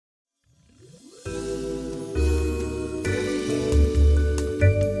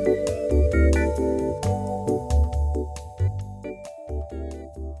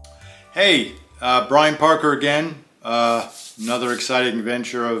Hey, Brian Parker again. Another exciting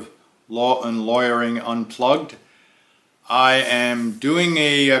venture of Law and Lawyering Unplugged. I am doing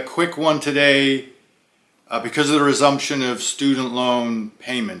a quick one today because of the resumption of student loan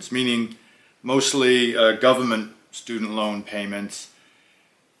payments, meaning mostly government student loan payments.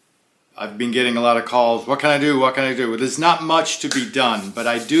 I've been getting a lot of calls. What can I do? What can I do? Well, there's not much to be done, but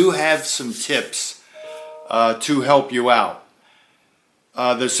I do have some tips to help you out.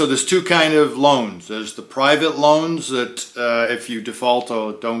 There's two kind of loans. There's the private loans that if you default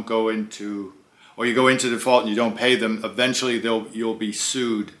or don't go into, or you go into default and you don't pay them, eventually you'll be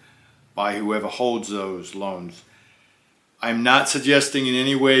sued by whoever holds those loans. I'm not suggesting in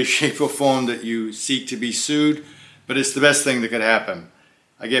any way, shape, or form that you seek to be sued, but it's the best thing that could happen.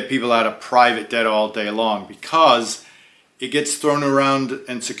 I get people out of private debt all day long because it gets thrown around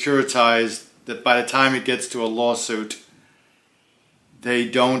and securitized that by the time it gets to a lawsuit, they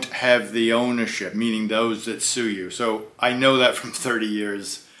don't have the ownership, meaning those that sue you. So I know that from 30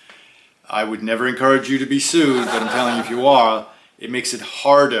 years. I would never encourage you to be sued, but I'm telling you, if you are, it makes it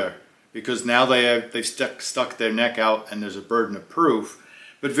harder because now they've stuck their neck out and there's a burden of proof.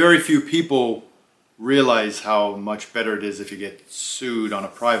 But very few people realize how much better it is if you get sued on a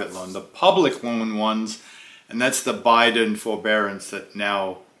private loan. The public loan ones, and that's the Biden forbearance that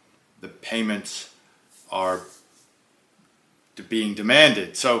now the payments are being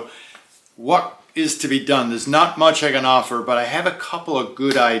demanded. So what is to be done? There's not much I can offer, but I have a couple of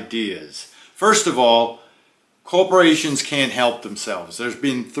good ideas. First of all, corporations can't help themselves. There's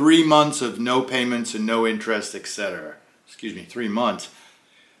been 3 months of no payments and no interest, etc. 3 months.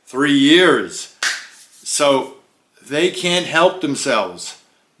 3 years. So they can't help themselves.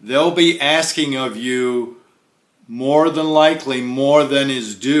 They'll be asking of you more than likely, more than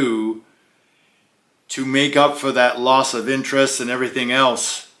is due, to make up for that loss of interest and everything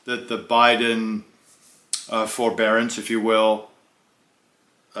else that the Biden forbearance, if you will,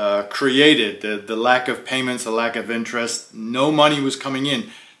 created. The lack of payments, the lack of interest, no money was coming in.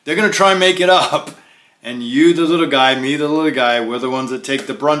 They're going to try and make it up. And you, the little guy, me, the little guy, we're the ones that take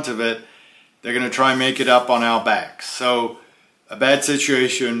the brunt of it. They're going to try and make it up on our backs. So a bad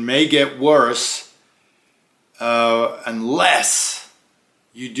situation may get worse unless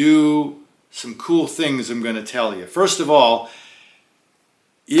you do some cool things I'm going to tell you. First of all,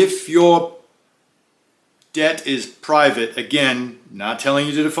 if your debt is private, again, not telling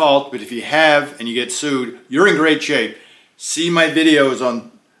you to default, but if you have and you get sued, you're in great shape. See my videos on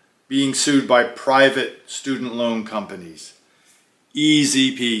being sued by private student loan companies.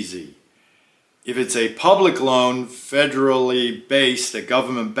 Easy peasy. If it's a public loan, federally based, a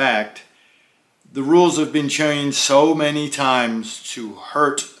government backed, the rules have been changed so many times to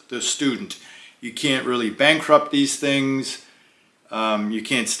hurt the student. You can't really bankrupt these things. You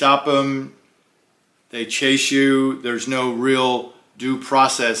can't stop them. They chase you. There's no real due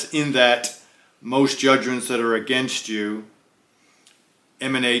process in that most judgments that are against you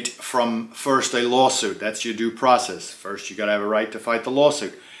emanate from first a lawsuit. That's your due process. First, you got to have a right to fight the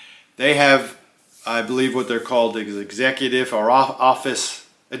lawsuit. They have, I believe, what they're called executive or office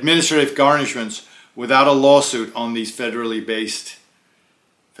administrative garnishments without a lawsuit on these federally based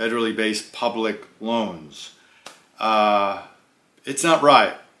public loans. It's not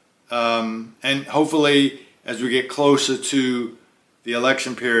right. And hopefully, as we get closer to the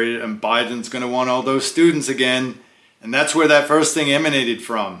election period, and Biden's going to want all those students again, and that's where that first thing emanated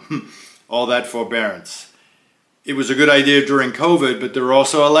from, all that forbearance. It was a good idea during COVID, but there were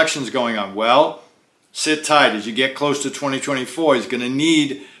also elections going on. Well, sit tight. As you get close to 2024, he's going to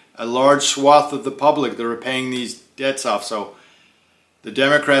need a large swath of the public that are paying these debts off. So the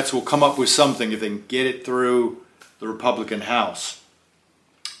Democrats will come up with something if they can get it through the Republican House,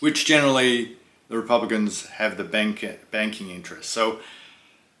 which generally the Republicans have the banking interest. So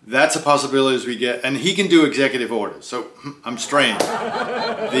that's a possibility as we get, and he can do executive orders. So I'm strained.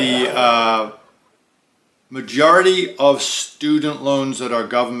 The majority of student loans that are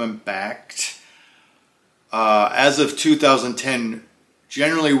government backed, as of 2010,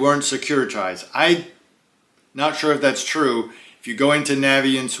 generally weren't securitized. I'm not sure if that's true. If you go into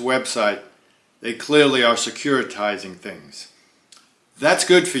Navient's website, they clearly are securitizing things. That's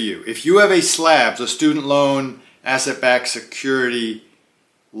good for you. If you have a SLABS, a student loan asset-backed security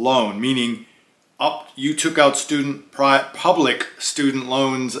loan, meaning you took out public student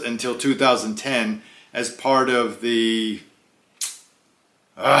loans until 2010 as part of the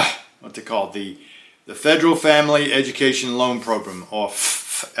the Federal Family Education Loan Program, or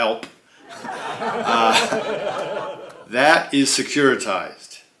FELP. That is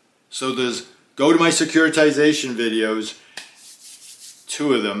securitized. So go to my securitization videos,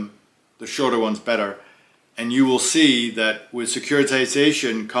 2 of them. the shorter one's better. And you will see that with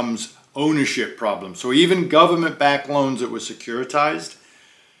securitization comes ownership problems. So even government-backed loans that were securitized,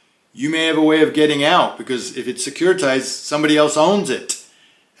 you may have a way of getting out, because if it's securitized, somebody else owns it.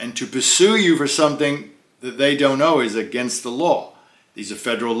 And to pursue you for something that they don't owe is against the law. These are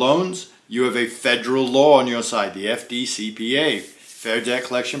federal loans. You have a federal law on your side, the FDCPA, Fair Debt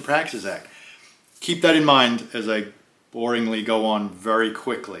Collection Practices Act. Keep that in mind as I boringly go on very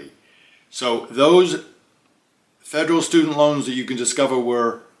quickly. So those federal student loans that you can discover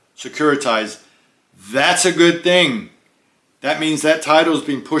were securitized, that's a good thing. That means that title is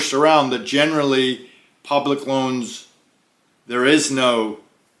being pushed around, that generally public loans, there is no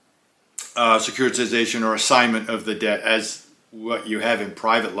securitization or assignment of the debt as what you have in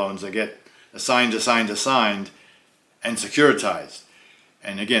private loans that get assigned, and securitized.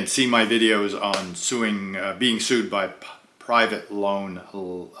 And again, see my videos on being sued by private loan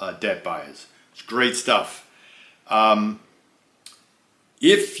debt buyers. It's great stuff.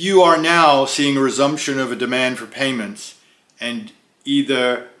 If you are now seeing a resumption of a demand for payments, and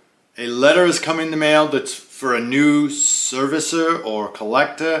either a letter has come in the mail that's for a new servicer or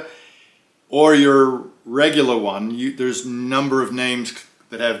collector, or your regular one, there's a number of names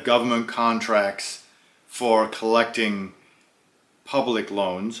that have government contracts for collecting public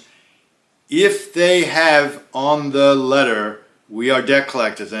loans. If they have on the letter, "We are debt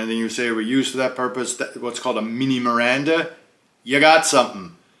collectors," anything you say we're used for that purpose, what's called a mini Miranda, you got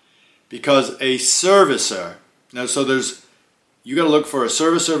something. Because a servicer, now you got to look for a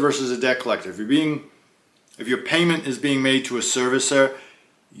servicer versus a debt collector. If your payment is being made to a servicer,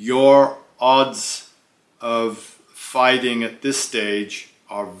 your odds of fighting at this stage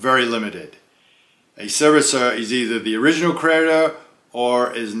are very limited. A servicer is either the original creditor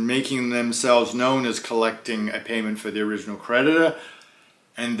or is making themselves known as collecting a payment for the original creditor,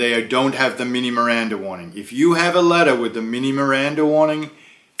 and they don't have the mini Miranda warning. If you have a letter with the mini Miranda warning,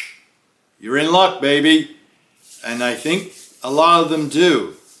 you're in luck, baby. And I think a lot of them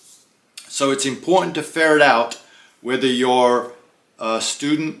do. So it's important to ferret out whether your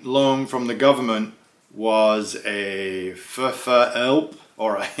student loan from the government was a FFELP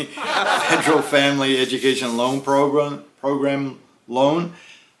or a Federal Family Education Loan Program loan.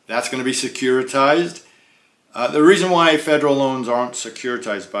 That's going to be securitized. The reason why federal loans aren't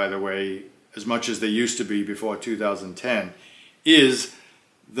securitized, by the way, as much as they used to be before 2010, is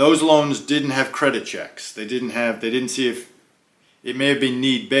those loans didn't have credit checks. They didn't see if, it may have been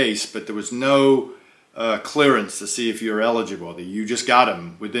need-based, but there was no clearance to see if you're eligible. You just got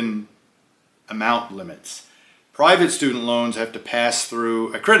them within amount limits. Private student loans have to pass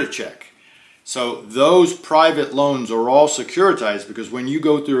through a credit check. So those private loans are all securitized, because when you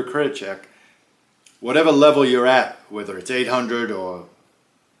go through a credit check, whatever level you're at, whether it's 800 or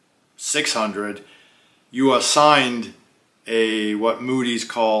 600, you are assigned what Moody's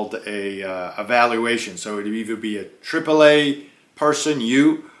called a evaluation. So it would either be a AAA person,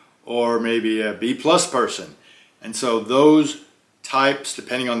 you, or maybe a B+ person. And so those types,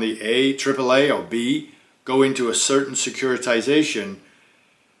 depending on the AAA or B, go into a certain securitization.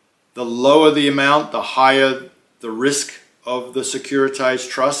 The lower the amount, the higher the risk of the securitized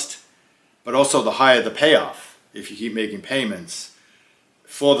trust, but also the higher the payoff if you keep making payments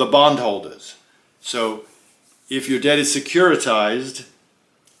for the bondholders. So if your debt is securitized,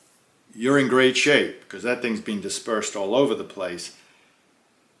 you're in great shape, because that thing's been dispersed all over the place.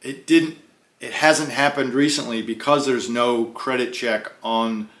 It hasn't happened recently because there's no credit check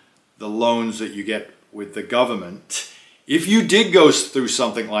on the loans that you get with the government. If you did go through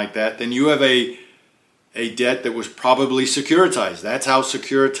something like that, then you have a debt that was probably securitized. That's how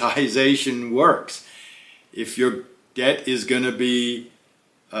securitization works. If your debt is going to be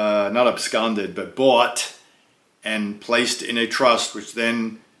not absconded, but bought and placed in a trust, which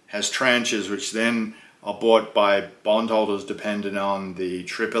then has tranches, which then are bought by bondholders depending on the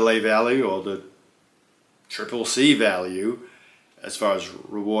AAA value or the CCC value, as far as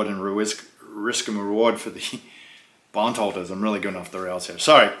reward and risk and reward for the bondholders. I'm really going off the rails here.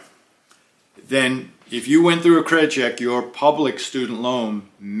 Sorry. Then if you went through a credit check, your public student loan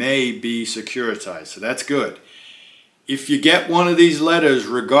may be securitized. So that's good. If you get one of these letters,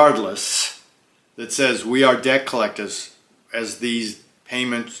 regardless, that says "We are debt collectors" as these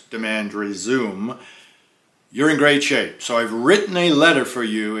payment demands resume, you're in great shape. So I've written a letter for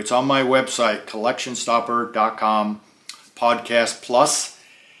you. It's on my website, collectionstopper.com, Podcast Plus,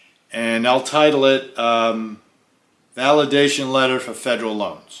 and I'll title it Validation Letter for Federal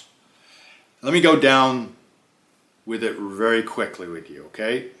Loans. Let me go down with it very quickly with you,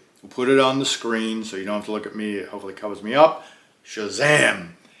 okay? We'll put it on the screen so you don't have to look at me. It hopefully covers me up. Shazam!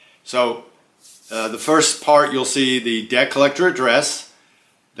 So the first part, you'll see the debt collector address.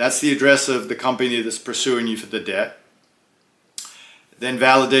 That's the address of the company that's pursuing you for the debt. Then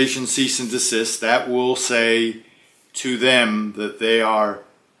validation, cease and desist. That will say to them that they are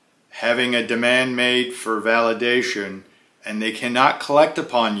having a demand made for validation and they cannot collect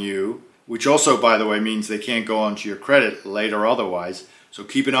upon you, which also, by the way, means they can't go onto your credit later otherwise. So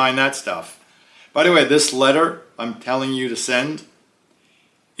keep an eye on that stuff. By the way, this letter I'm telling you to send,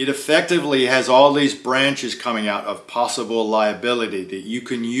 it effectively has all these branches coming out of possible liability that you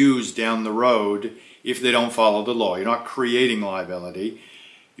can use down the road if they don't follow the law. You're not creating liability.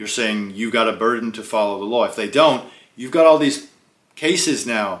 You're saying you've got a burden to follow the law. If they don't, you've got all these cases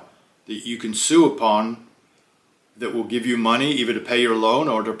now that you can sue upon that will give you money either to pay your loan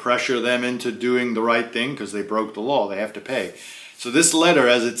or to pressure them into doing the right thing because they broke the law. They have to pay. So this letter,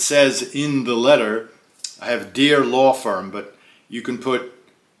 as it says in the letter, I have Dear Law Firm, but you can put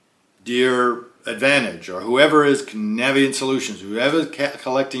Dear Advantage or whoever is Navient Solutions, whoever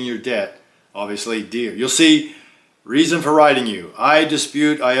collecting your debt, obviously Dear. You'll see reason for writing you. I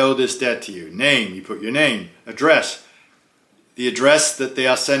dispute I owe this debt to you. Name, you put your name. Address, the address that they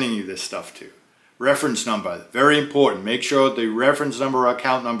are sending you this stuff to. Reference number, very important. Make sure the reference number or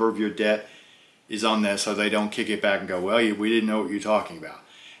account number of your debt is on there so they don't kick it back and go, well, we didn't know what you're talking about.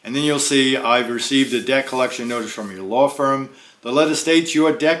 And then you'll see, I've received a debt collection notice from your law firm. The letter states you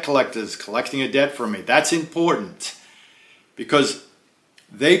are debt collectors collecting a debt from me. That's important because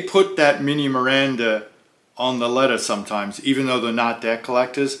they put that mini Miranda on the letter sometimes, even though they're not debt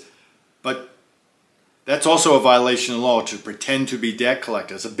collectors. But that's also a violation of law to pretend to be debt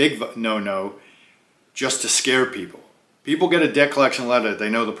collectors. A big no-no just to scare people. People get a debt collection letter, they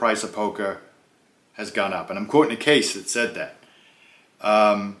know the price of poker has gone up. And I'm quoting a case that said that.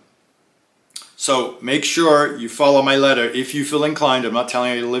 So make sure you follow my letter if you feel inclined. I'm not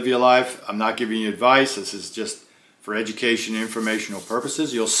telling you to live your life. I'm not giving you advice. This is just for education and informational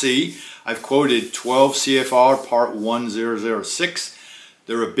purposes. You'll see I've quoted 12 CFR Part 1006.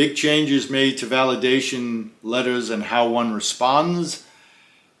 There are big changes made to validation letters and how one responds.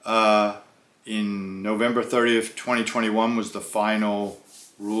 In November 30th, 2021 was the final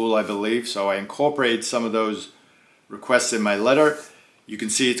rule, I believe. So I incorporated some of those requests in my letter. You can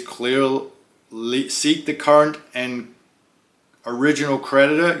see it's clearly seek the current and original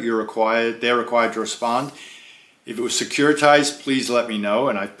creditor. They're required to respond. If it was securitized, please let me know,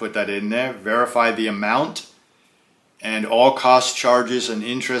 and I've put that in there. Verify the amount and all cost charges and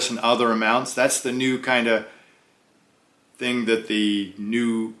interest and other amounts. That's the new kind of thing that the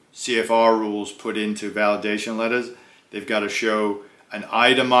new CFR rules put into validation letters. They've got to show an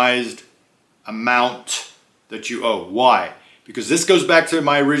itemized amount that you owe. Why? Because this goes back to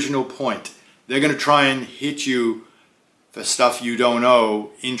my original point. They're going to try and hit you for stuff you don't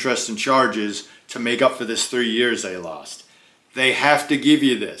owe, interest and charges, to make up for this 3 years they lost. They have to give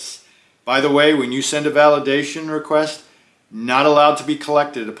you this. By the way, when you send a validation request, not allowed to be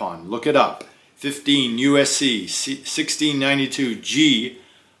collected upon. Look it up. 15 USC 1692 G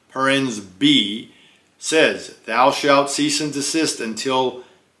parens B says, thou shalt cease and desist until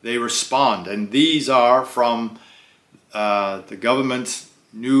they respond. And these are from the government's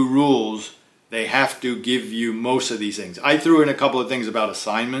new rules. They have to give you most of these things. I threw in a couple of things about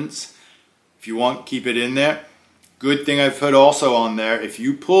assignments. If you want, keep it in there. Good thing I've put also on there, if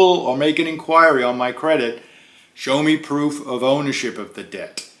you pull or make an inquiry on my credit, show me proof of ownership of the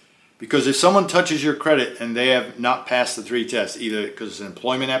debt. Because if someone touches your credit and they have not passed the 3 tests, either because it's an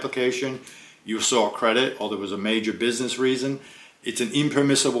employment application, you saw credit, or there was a major business reason, it's an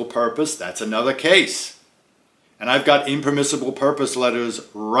impermissible purpose, that's another case. And I've got impermissible purpose letters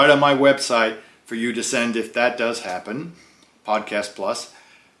right on my website for you to send if that does happen, Podcast Plus.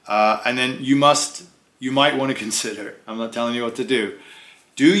 And then you might want to consider, I'm not telling you what to do,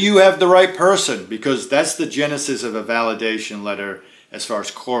 you have the right person? Because that's the genesis of a validation letter as far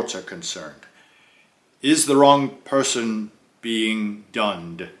as courts are concerned. Is the wrong person being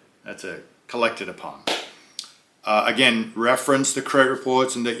dunned? That's collected upon. Again, reference the credit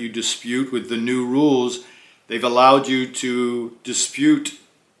reports and that you dispute with the new rules. They've allowed you to dispute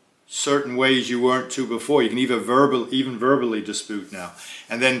certain ways you weren't to before. You can even verbally dispute now.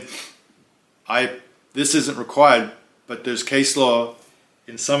 And then this isn't required, but there's case law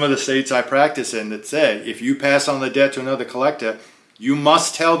in some of the states I practice in that say if you pass on the debt to another collector, you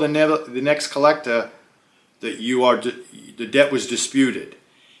must tell the next collector that the debt was disputed.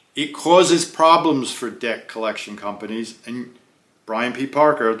 It causes problems for debt collection companies, and Brian P.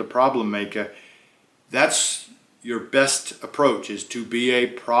 Parker, the problem maker, that's your best approach, is to be a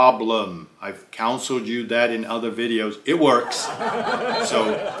problem. I've counseled you that in other videos. It works.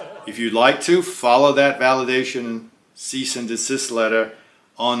 So If you'd like to, follow that validation cease and desist letter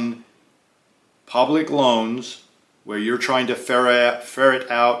on public loans where you're trying to ferret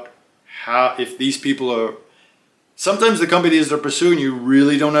out how, if these people are, sometimes the companies they're pursuing you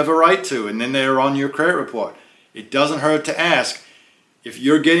really don't have a right to, and then they're on your credit report. It doesn't hurt to ask. If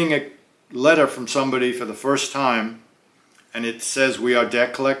you're getting a letter from somebody for the first time and it says we are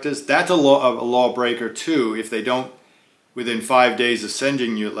debt collectors, that's a lawbreaker too if they don't, within 5 days of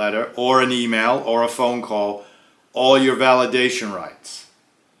sending you a letter or an email or a phone call, all your validation rights.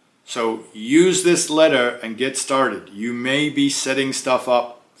 So use this letter and get started. You may be setting stuff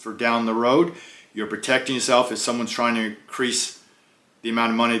up for down the road. You're protecting yourself if someone's trying to increase the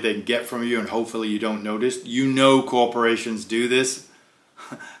amount of money they can get from you, and hopefully you don't notice. You know corporations do this.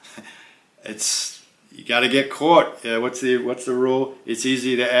 You got to get caught. What's the rule? It's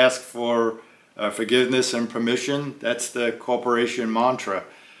easy to ask for forgiveness and permission. That's the corporation mantra.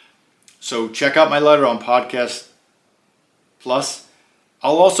 So check out my letter on Podcast Plus.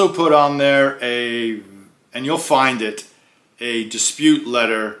 I'll also put on there and you'll find it, a dispute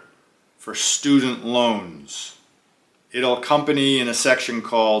letter for student loans. It'll accompany in a section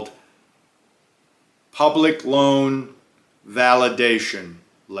called Public Loan Validation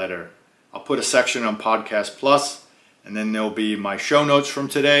Letter. I'll put a section on Podcast Plus, and then there'll be my show notes from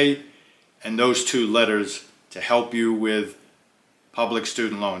today and those 2 letters to help you with public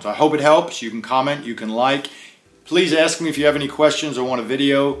student loans. I hope it helps. You can comment, you can like. Please ask me if you have any questions or want a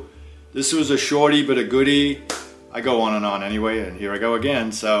video. This was a shorty but a goodie. I go on and on anyway, and here I go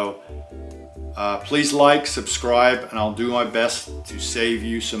again. So please like, subscribe, and I'll do my best to save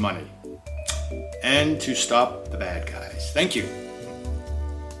you some money and to stop the bad guys. Thank you.